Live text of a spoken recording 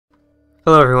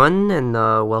Hello everyone, and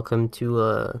welcome to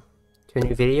a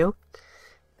new video.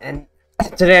 And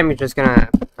today I'm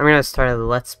gonna start a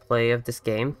let's play of this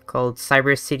game called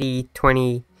Cyber City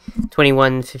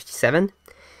 2021-57.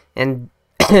 And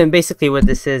basically what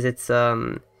this is, it's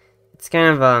kind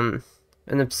of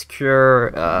an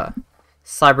obscure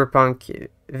cyberpunk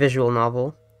visual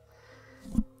novel.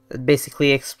 It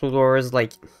basically explores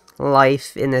like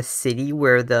life in a city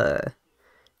where the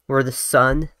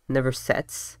sun never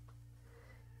sets.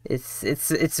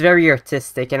 It's very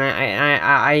artistic, and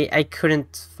I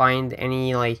couldn't find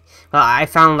any well, I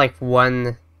found like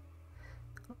one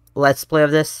let's play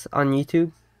of this on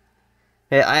YouTube.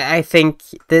 I think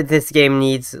that this game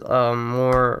needs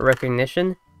more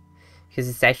recognition because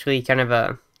it's actually kind of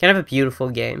a beautiful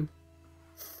game.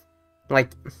 Like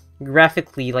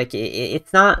graphically, like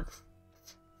it's not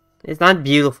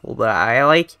beautiful, but I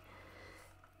like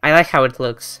how it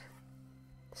looks.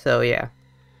 So yeah.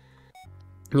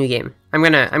 New game. I'm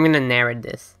gonna narrate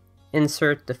this.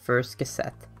 Insert the first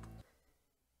cassette.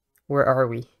 Where are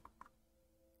we?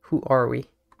 Who are we?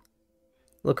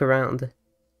 Look around.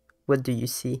 What do you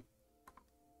see?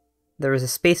 There is a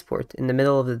spaceport in the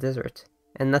middle of the desert,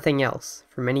 and nothing else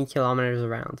for many kilometers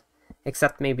around,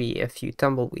 except maybe a few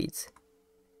tumbleweeds.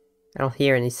 I don't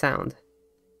hear any sound.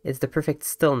 It's the perfect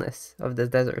stillness of the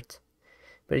desert,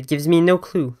 but it gives me no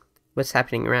clue what's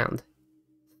happening around.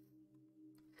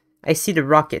 I see the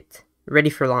rocket,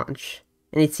 ready for launch,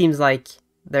 and it seems like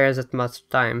there isn't much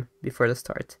time before the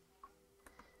start.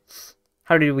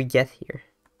 How did we get here?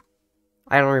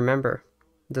 I don't remember.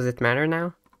 Does it matter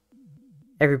now?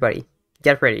 Everybody,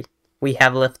 get ready. We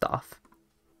have liftoff.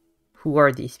 Who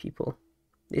are these people?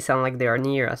 They sound like they are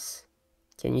near us.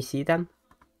 Can you see them?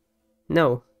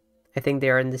 No, I think they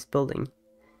are in this building,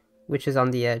 which is on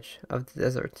the edge of the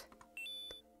desert.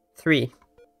 3,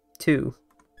 2,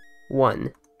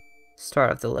 1.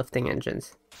 Start of the lifting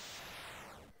engines.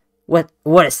 What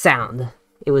a sound!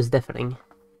 It was deafening.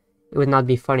 It would not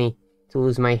be funny to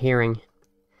lose my hearing.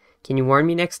 Can you warn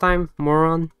me next time,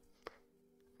 moron?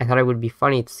 I thought it would be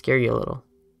funny to scare you a little.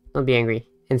 Don't be angry.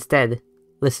 Instead,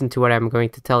 listen to what I'm going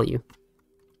to tell you.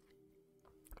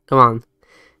 Come on,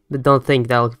 but don't think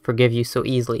that I'll forgive you so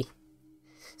easily.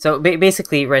 So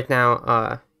basically, right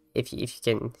now, if you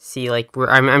can see, like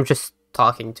I'm just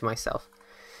talking to myself.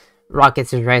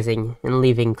 Rockets is rising and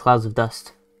leaving clouds of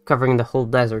dust, covering the whole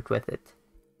desert with it.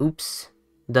 Oops,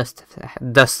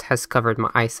 dust has covered my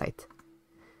eyesight.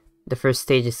 The first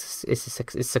stage is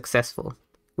successful.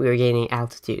 We are gaining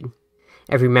altitude.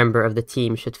 Every member of the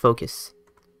team should focus.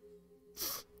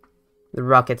 The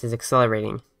rocket is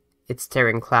accelerating. It's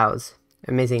tearing clouds.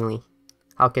 Amazingly,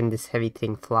 how can this heavy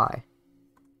thing fly?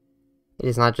 It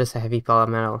is not just a heavy pile of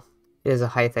metal. It is a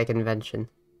high-tech invention.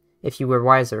 If you were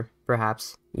wiser,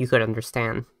 perhaps, you could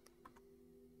understand.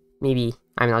 Maybe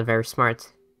I'm not very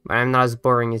smart, but I'm not as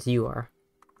boring as you are.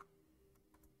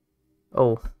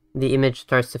 Oh, the image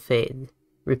starts to fade,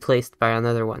 replaced by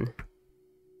another one.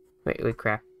 Wait,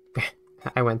 crap.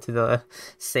 I went to the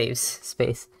saves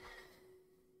space.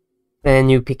 Then a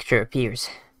new picture appears.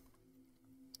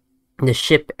 The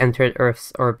ship entered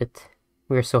Earth's orbit.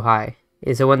 We are so high. It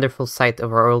is a wonderful sight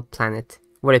of our old planet.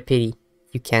 What a pity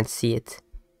you can't see it.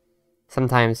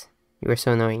 Sometimes you are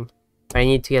so annoying, but I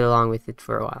need to get along with it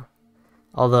for a while.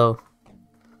 Although...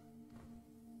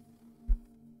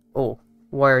 Oh,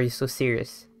 why are you so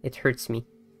serious? It hurts me.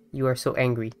 You are so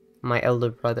angry, my elder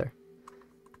brother.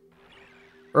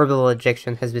 Orbital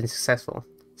ejection has been successful.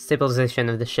 Stabilization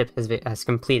of the ship has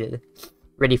completed.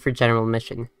 Ready for general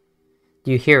mission.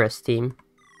 Do you hear us, team?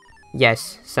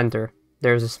 Yes, Center.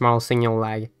 There is a small signal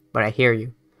lag, but I hear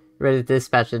you. Ready to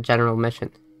dispatch the general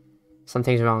mission.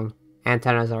 Something's wrong.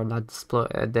 Antennas are not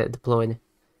deployed.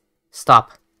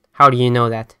 Stop. How do you know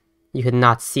that? You could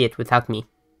not see it without me.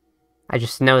 I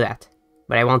just know that,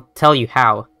 but I won't tell you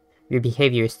how. Your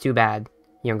behavior is too bad,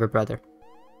 younger brother.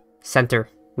 Center,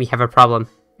 we have a problem.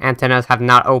 Antennas have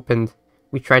not opened.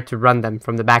 We tried to run them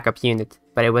from the backup unit,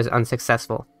 but it was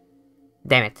unsuccessful.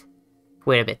 Damn it.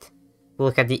 Wait a bit. We'll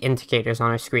look at the indicators on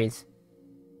our screens.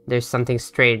 There's something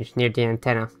strange near the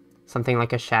antenna. Something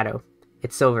like a shadow.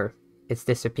 It's over. It's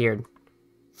disappeared.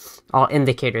 All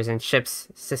indicators in ship's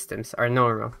systems are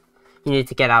normal. You need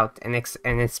to get out and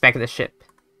inspect the ship.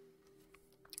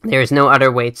 There is no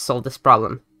other way to solve this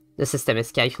problem. The system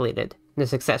is calculated. The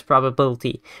success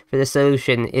probability for the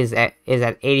solution is at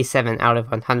 87 out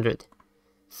of 100.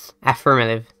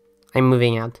 Affirmative. I'm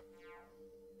moving out.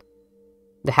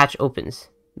 The hatch opens.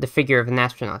 The figure of an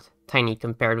astronaut, tiny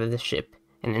compared with the ship,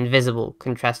 and invisible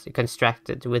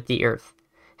constructed with the Earth,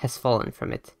 has fallen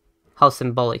from it. How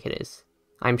symbolic it is.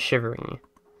 I'm shivering.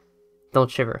 Don't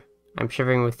shiver. I'm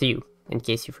shivering with you, in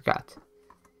case you forgot.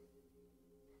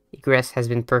 Egress has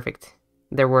been perfect.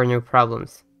 There were no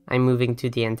problems. I'm moving to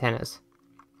the antennas.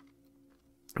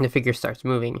 The figure starts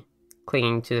moving,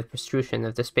 clinging to the protrusion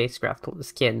of the spacecraft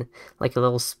skin like a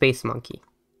little space monkey.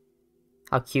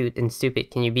 How cute and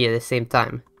stupid can you be at the same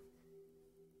time?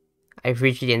 I've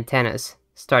reached the antennas,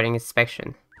 starting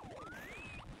inspection.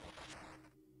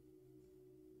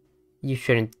 You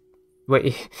shouldn't...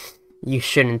 Wait, you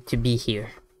shouldn't to be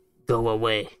here. Go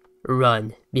away.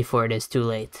 Run, before it is too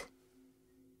late.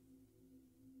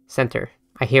 Center,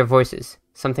 I hear voices.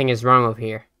 Something is wrong over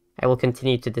here. I will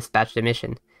continue to dispatch the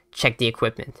mission. Check the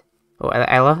equipment. Oh,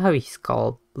 I love how he's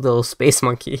called Little Space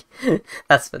Monkey.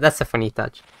 That's a funny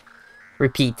touch.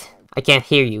 Repeat. I can't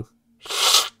hear you.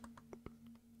 Shh.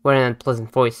 What an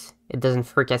unpleasant voice. It doesn't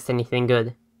forecast anything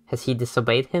good. Has he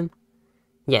disobeyed him?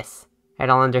 Yes. I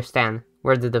don't understand.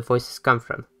 Where did the voices come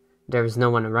from? There is no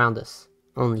one around us.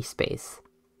 Only space.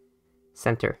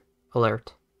 Center.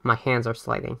 Alert. My hands are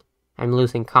sliding. I'm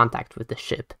losing contact with the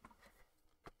ship.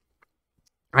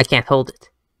 I can't hold it.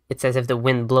 It's as if the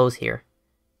wind blows here.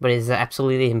 But it is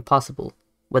absolutely impossible.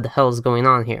 What the hell is going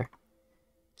on here?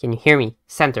 Can you hear me?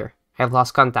 Center. I have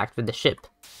lost contact with the ship.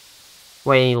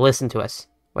 Why didn't you listen to us?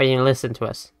 Why didn't you listen to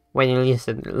us? Why didn't you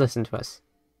listen to us?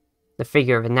 The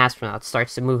figure of an astronaut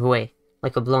starts to move away,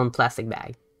 like a blown plastic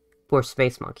bag. Poor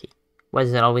space monkey. Why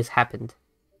does it always happen?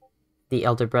 The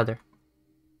elder brother.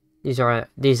 These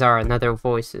are another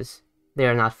voices. They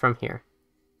are not from here.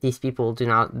 These people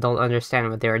don't understand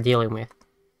what they are dealing with.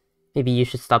 Maybe you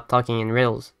should stop talking in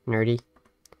riddles, nerdy.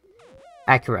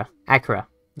 Akira,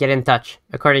 get in touch.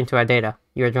 According to our data,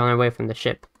 you are drawn away from the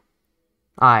ship.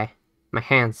 My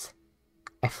hands.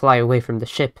 I fly away from the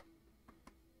ship.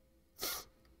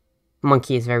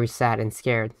 Monkey is very sad and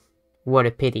scared. What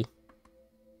a pity.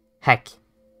 Heck,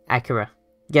 Akira,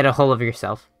 get a hold of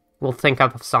yourself. We'll think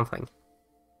up of something.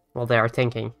 While they are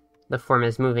thinking, the form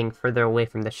is moving further away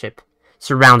from the ship,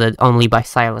 surrounded only by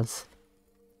silence.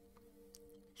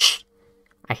 Shh!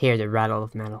 I hear the rattle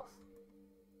of metal.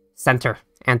 Center!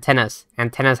 Antennas!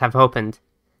 Antennas have opened!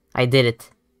 I did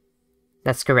it!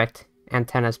 That's correct.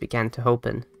 Antennas began to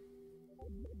open.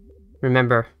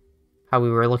 Remember how we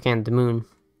were looking at the moon?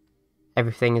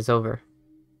 Everything is over.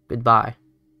 Goodbye,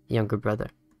 younger brother.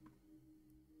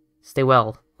 Stay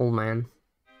well, old man.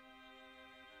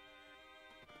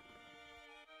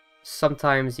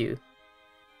 Sometimes you...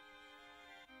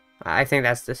 I think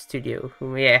that's the studio.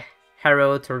 Yeah,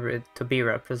 Haro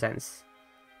Tobira presents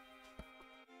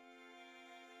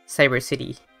Cyber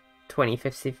City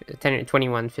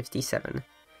 2157.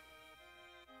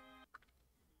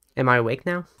 Am I awake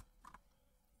now?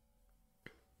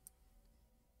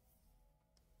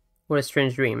 What a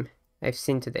strange dream I've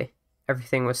seen today.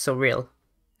 Everything was so real,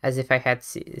 as if I had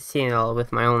seen it all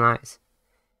with my own eyes.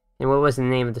 And what was the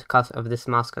name of this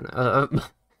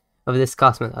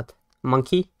cosmonaut?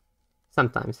 Monkey?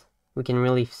 Sometimes we can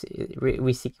really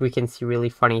we can see really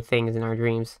funny things in our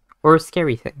dreams, or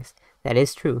scary things. That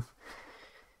is true.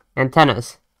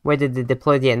 Antennas. Where did they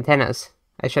deploy the antennas?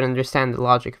 I should understand the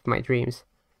logic of my dreams.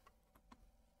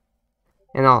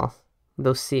 And all of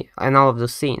those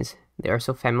scenes, they are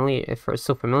so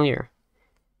familiar.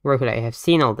 Where could I have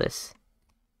seen all this?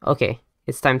 Okay,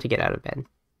 it's time to get out of bed.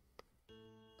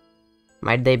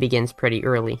 My day begins pretty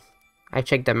early. I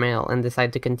check the mail and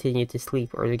decide to continue to sleep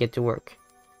or to get to work.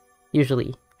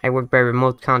 Usually, I work by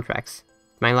remote contracts.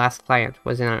 My last client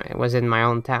was in my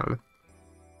own town.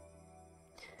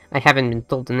 I haven't been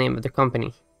told the name of the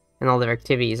company, and all their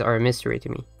activities are a mystery to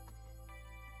me.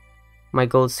 My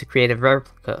goal is to create a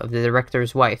replica of the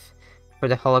director's wife for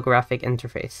the holographic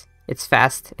interface. It's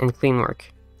fast and clean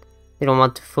work. They don't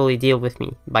want to fully deal with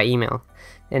me by email,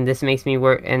 and this makes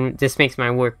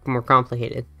my work more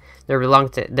complicated. Their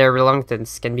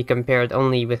reluctance can be compared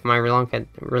only with my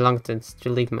reluctance to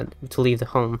leave the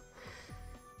home.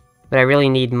 But I really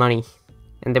need money,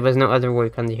 and there was no other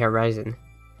work on the horizon.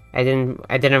 I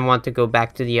didn't want to go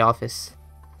back to the office.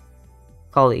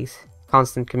 Colleagues,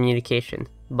 constant communication,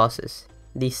 bosses.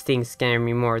 These things scare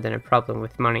me more than a problem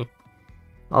with money.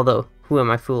 Although, who am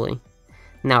I fooling?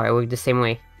 Now I work the same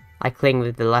way. I cling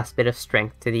with the last bit of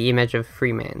strength to the image of a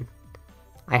free man.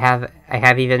 I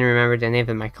have even remembered the names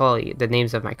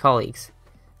of my colleagues.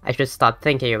 I should stop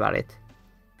thinking about it,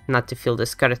 not to feel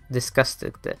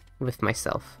disgusted with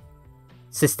myself.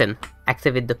 System,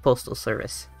 activate the postal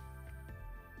service.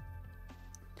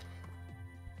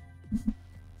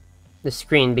 The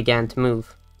screen began to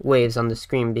move. Waves on the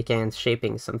screen began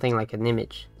shaping something like an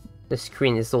image. The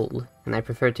screen is old, and I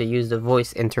prefer to use the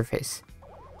voice interface.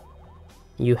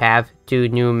 You have 2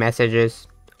 new messages.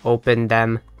 Open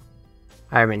them.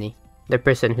 Irony. The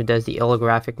person who does the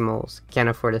holographic moles can't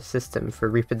afford a system for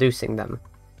reproducing them.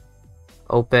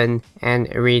 Open and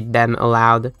read them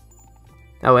aloud.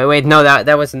 Oh wait, no,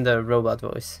 that wasn't the robot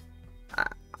voice.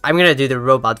 I'm gonna do the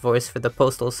robot voice for the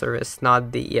postal service,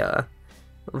 not the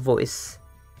voice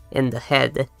in the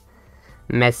head.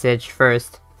 Message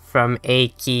first from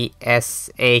AKSC.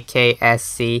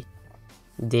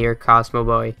 Dear Cosmo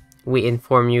Boy, we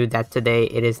inform you that today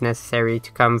it is necessary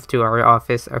to come to our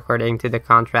office according to the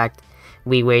contract.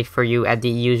 We wait for you at the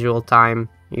usual time.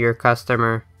 Your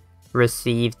customer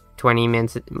received 20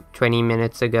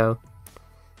 minutes ago.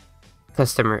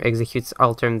 Customer executes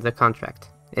all terms of the contract.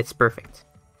 It's perfect.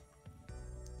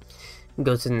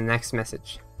 Go to the next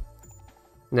message.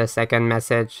 The second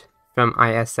message from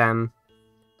ISM.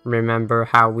 Remember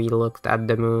how we looked at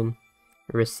the moon?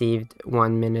 Received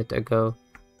 1 minute ago.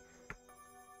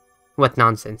 What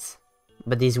nonsense.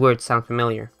 But these words sound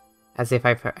familiar. As if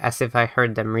I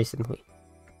heard them recently.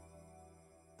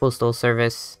 Postal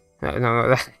Service.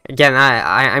 No, again,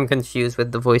 I'm confused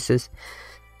with the voices.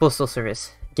 Postal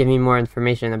Service. Give me more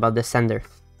information about the sender.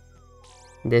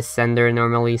 This sender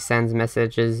normally sends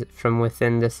messages from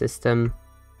within the system.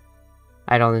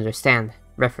 I don't understand.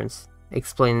 Reference.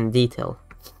 Explain in detail.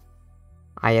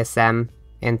 ISM.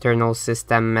 Internal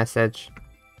system message.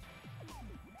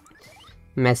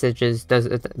 Messages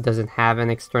doesn't have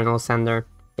an external sender.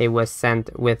 It was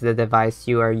sent with the device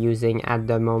you are using at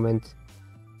the moment.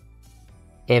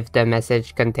 If the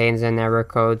message contains an error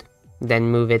code,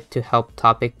 then move it to help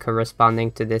topic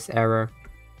corresponding to this error.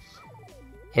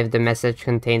 If the message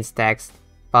contains text,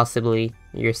 possibly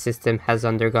your system has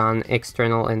undergone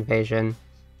external invasion.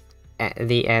 At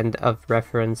the end of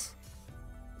reference.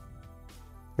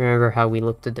 Remember how we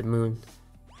looked at the moon?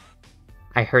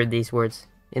 I heard these words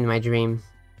in my dream.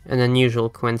 An unusual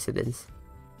coincidence.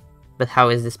 But how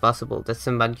is this possible that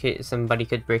somebody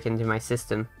could break into my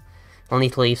system, only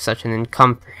to leave such an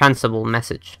incomprehensible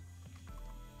message?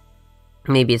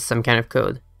 Maybe it's some kind of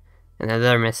code.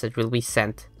 Another message will be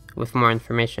sent, with more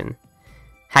information.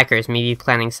 Hackers may be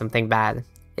planning something bad.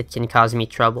 It can cause me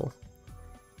trouble.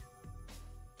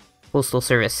 Postal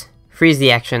Service. Freeze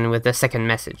the action with the second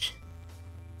message.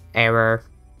 Error.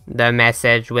 The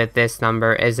message with this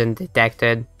number isn't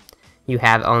detected. You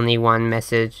have only one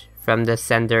message from the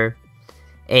sender.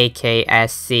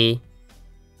 AKSC.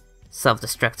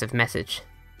 Self-destructive message.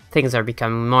 Things are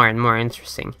becoming more and more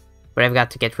interesting. But I've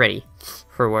got to get ready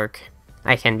for work.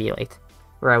 I can be late,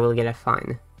 or I will get a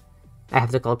fine. I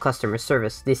have to call customer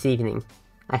service this evening.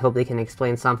 I hope they can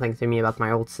explain something to me about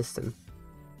my old system.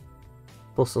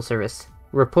 Postal Service.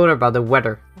 Report about the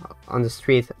weather on the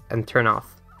street and turn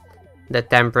off. The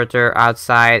temperature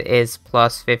outside is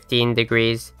plus 15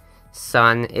 degrees.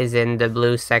 Sun is in the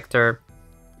blue sector.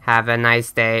 Have a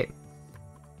nice day.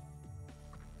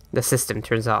 The system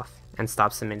turns off and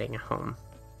stops emitting at home.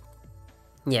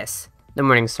 Yes, the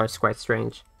morning starts quite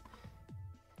strange.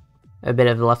 A bit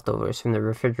of leftovers from the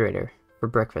refrigerator for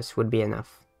breakfast would be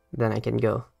enough. Then I can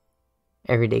go.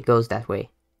 Every day goes that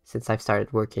way, since I've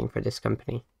started working for this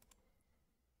company.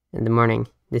 In the morning,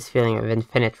 this feeling of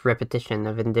infinite repetition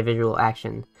of individual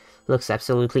action looks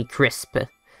absolutely crisp.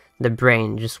 The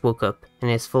brain just woke up and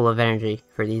is full of energy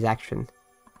for these actions.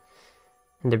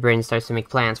 And the brain starts to make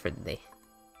plans for the day.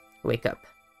 Wake up,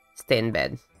 stay in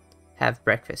bed, have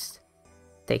breakfast,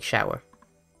 take shower.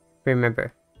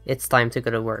 Remember, it's time to go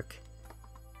to work.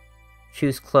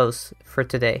 Choose clothes for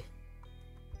today.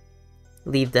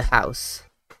 Leave the house.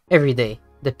 Every day,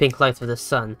 the pink light of the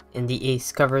sun in the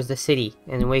east covers the city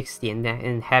and wakes the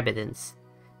inhabitants.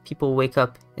 People wake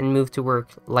up and move to work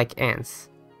like ants.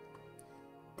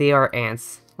 They are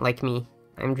ants, like me.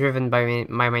 I'm driven by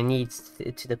my needs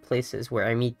to the places where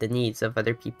I meet the needs of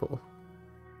other people.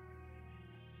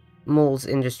 Mole's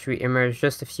industry emerged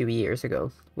just a few years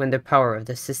ago, when the power of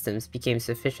the systems became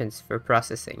sufficient for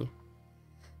processing.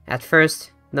 At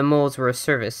first, the molds were a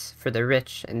service for the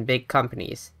rich and big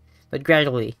companies, but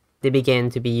gradually they began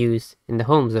to be used in the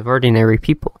homes of ordinary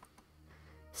people.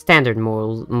 Standard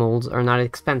molds are not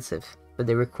expensive, but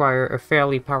they require a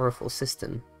fairly powerful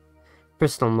system.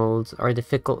 Personal molds are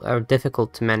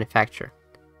difficult to manufacture.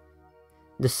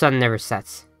 The sun never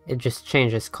sets, it just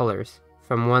changes colors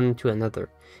from one to another,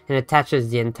 and attaches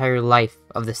the entire life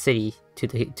of the city to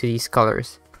these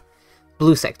colors.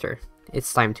 Blue sector,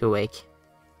 it's time to awake.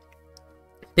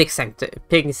 Pink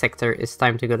sector, it's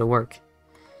time to go to work.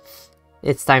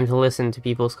 It's time to listen to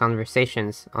people's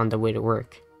conversations on the way to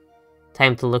work.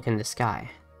 Time to look in the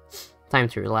sky. Time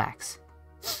to relax.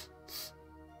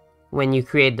 When you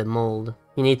create the mold,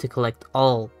 you need to collect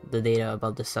all the data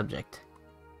about the subject.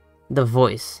 The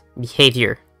voice,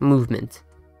 behavior, movement.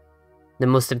 The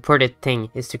most important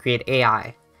thing is to create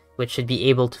AI, which should be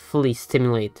able to fully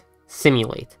simulate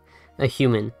a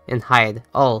human and hide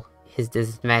all his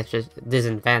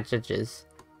disadvantages.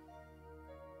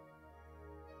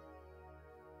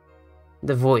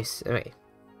 The voice, wait,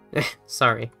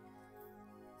 sorry.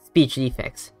 Speech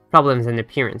defects, problems in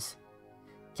appearance,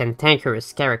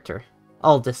 cantankerous character,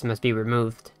 all this must be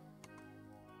removed.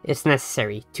 It's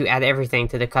necessary to add everything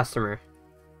to the customer.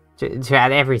 To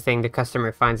add everything the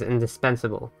customer finds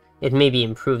indispensable. It may be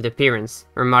improved appearance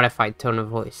or modified tone of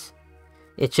voice.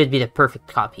 It should be the perfect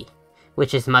copy,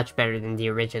 which is much better than the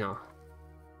original.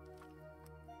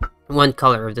 One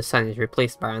color of the sun is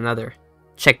replaced by another.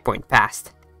 Checkpoint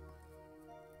passed.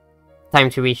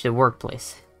 Time to reach the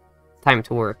workplace. Time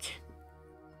to work.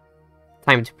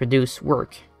 Time to produce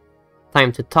work.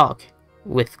 Time to talk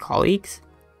with colleagues.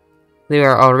 They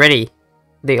already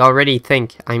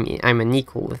think I'm an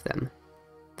equal with them.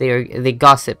 They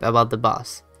gossip about the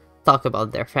boss, talk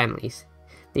about their families.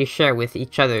 They share with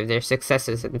each other their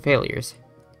successes and failures.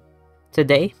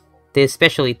 Today, they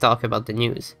especially talk about the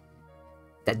news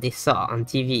that they saw on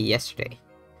TV yesterday.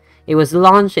 It was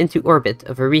launched into orbit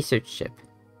of a research ship.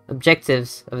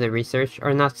 Objectives of the research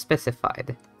are not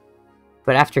specified.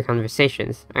 But after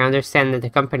conversations, I understand that the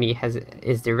company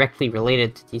is directly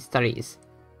related to these studies.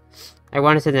 I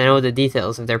wanted to know the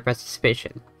details of their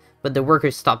participation, but the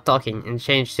workers stopped talking and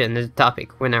changed to another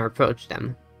topic when I approached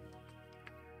them.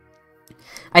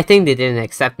 I think they didn't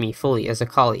accept me fully as a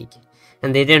colleague,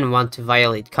 and they didn't want to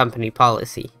violate company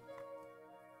policy.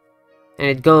 And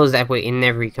it goes that way in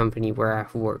every company where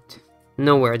I've worked.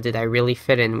 Nowhere did I really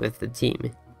fit in with the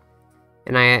team.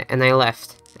 And I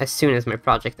left as soon as my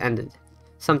project ended.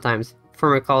 Sometimes,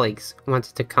 former colleagues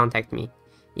wanted to contact me,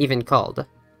 even called.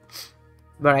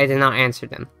 But I did not answer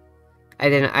them. I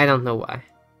don't know why.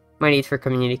 My need for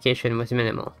communication was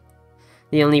minimal.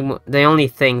 The only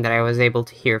thing that I was able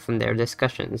to hear from their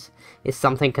discussions is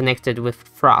something connected with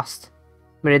frost,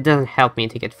 but it doesn't help me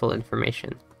to get full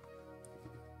information.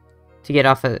 To get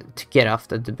off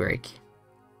the break.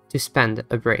 To spend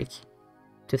a break.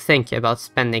 To think about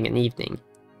spending an evening.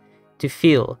 To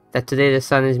feel that today the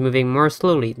sun is moving more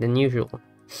slowly than usual.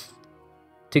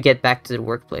 To get back to the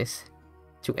workplace.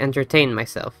 To entertain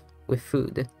myself with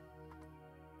food.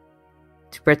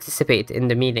 To participate in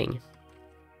the meeting.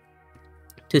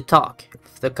 To talk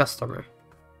with the customer.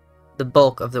 The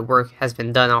bulk of the work has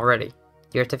been done already.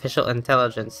 The artificial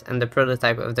intelligence and the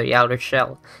prototype of the outer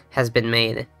shell has been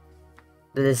made.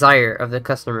 The desire of the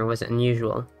customer was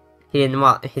unusual. He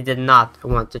did not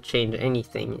want to change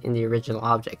anything in the original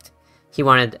object. He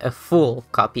wanted a full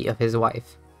copy of his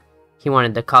wife. He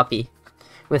wanted the copy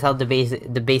without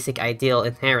the basic ideal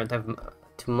inherent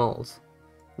to molds,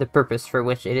 the purpose for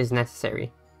which it is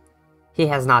necessary. He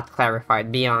has not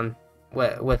clarified beyond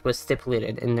what was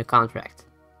stipulated in the contract.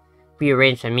 We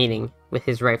arranged a meeting with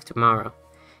his wife tomorrow,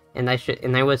 and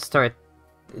I would start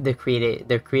the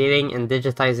creating and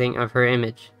digitizing of her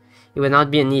image. It would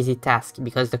not be an easy task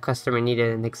because the customer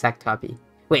needed an exact copy.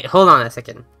 Wait, hold on a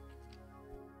second.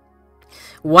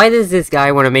 Why does this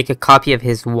guy want to make a copy of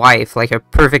his wife, like a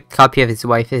perfect copy of his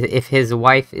wife, if his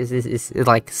wife is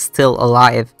like still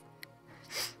alive?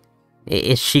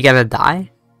 Is she gonna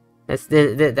die?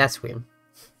 That's weird.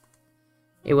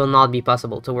 It will not be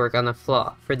possible to work on a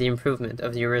flaw for the improvement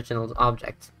of the original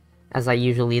object, as I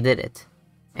usually did it.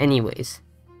 Anyways,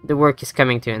 the work is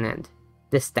coming to an end.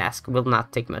 This task will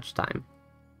not take much time.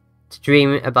 To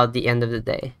dream about the end of the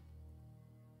day.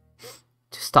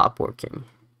 To stop working.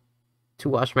 To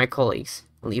watch my colleagues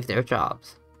leave their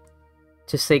jobs.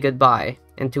 To say goodbye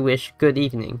and to wish good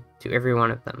evening to every one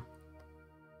of them.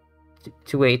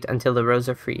 To wait until the roads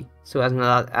are free, so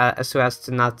as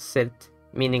to not sit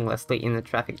meaninglessly in a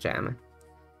traffic jam.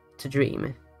 To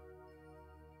dream.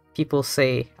 People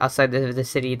say outside of the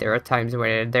city there are times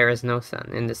where there is no sun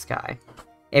in the sky.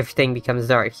 Everything becomes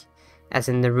dark, as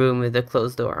in the room with the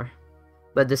closed door.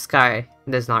 But the sky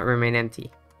does not remain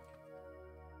empty.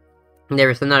 There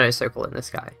is another circle in the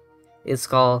sky. It's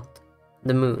called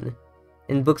the moon.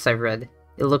 In books I've read,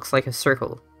 it looks like a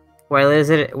circle. While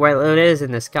it is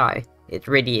in the sky, it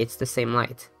radiates the same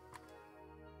light.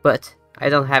 But I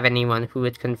don't have anyone who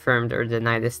would confirm or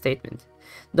deny this statement.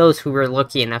 Those who were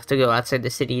lucky enough to go outside the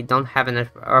city don't have an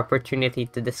opportunity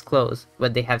to disclose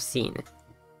what they have seen.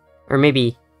 Or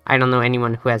maybe I don't know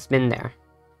anyone who has been there.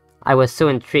 I was so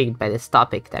intrigued by this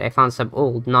topic that I found some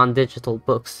old, non-digital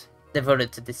books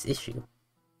devoted to this issue.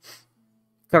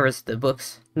 Covers of the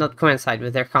books not coincide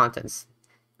with their contents.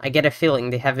 I get a feeling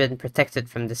they have been protected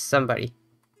from this somebody.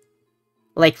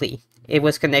 Likely, it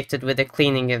was connected with the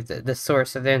cleaning of the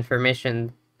source of the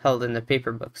information held in the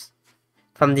paper books.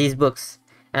 From these books,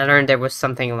 And I learned there was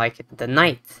something like the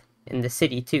night in the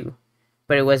city too,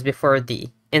 but it was before the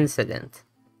incident.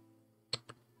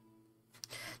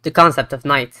 The concept of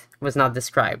night was not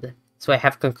described, so I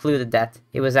have concluded that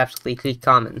it was absolutely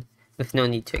common, with no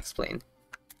need to explain.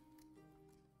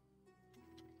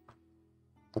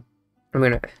 I'm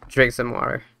gonna drink some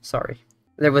water, sorry.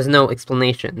 There was no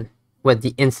explanation what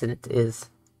the incident is.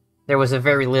 There was a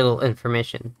very little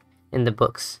information in the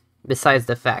books, besides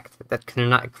the fact that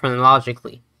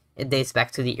chronologically, it dates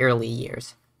back to the early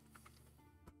years.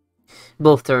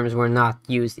 Both terms were not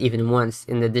used even once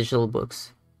in the digital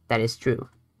books. That is true.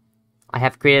 I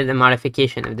have created a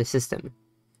modification of the system,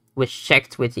 which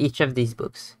checked with each of these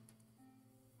books.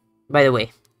 By the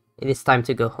way, it is time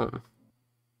to go home.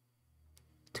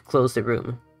 To close the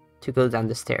room, to go down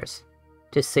the stairs,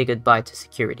 to say goodbye to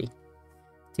security,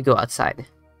 to go outside,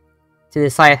 to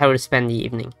decide how to spend the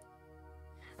evening.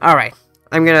 Alright,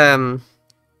 I'm gonna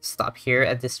stop here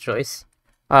at this choice.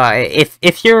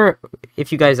 If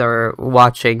you guys are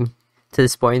watching to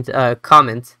this point,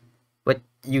 comment what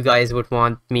you guys would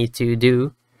want me to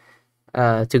do.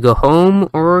 To go home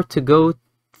or to go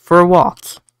for a walk.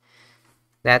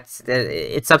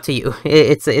 It's up to you.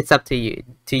 It's up to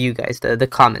you guys, the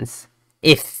comments.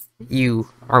 If you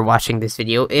are watching this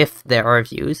video, if there are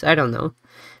views, I don't know.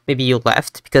 Maybe you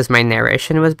left because my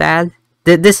narration was bad.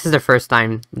 This is the first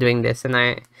time doing this, and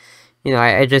I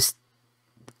just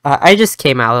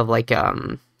came out of like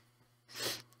a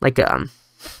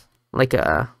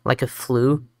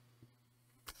flu,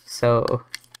 so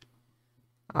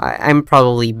I'm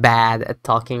probably bad at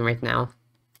talking right now.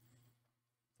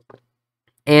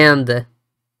 And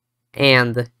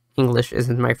English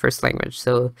isn't my first language,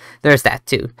 so there's that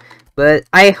too. But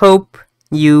I hope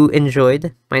you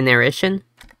enjoyed my narration.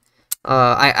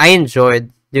 I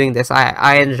enjoyed doing this.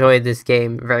 I enjoyed this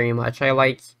game very much. I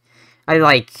like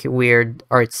weird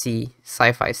artsy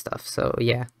sci-fi stuff. So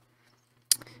yeah.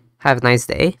 Have a nice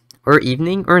day or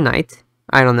evening or night.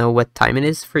 I don't know what time it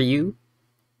is for you,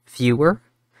 viewer,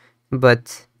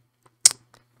 but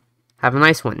have a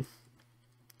nice one.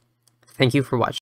 Thank you for watching.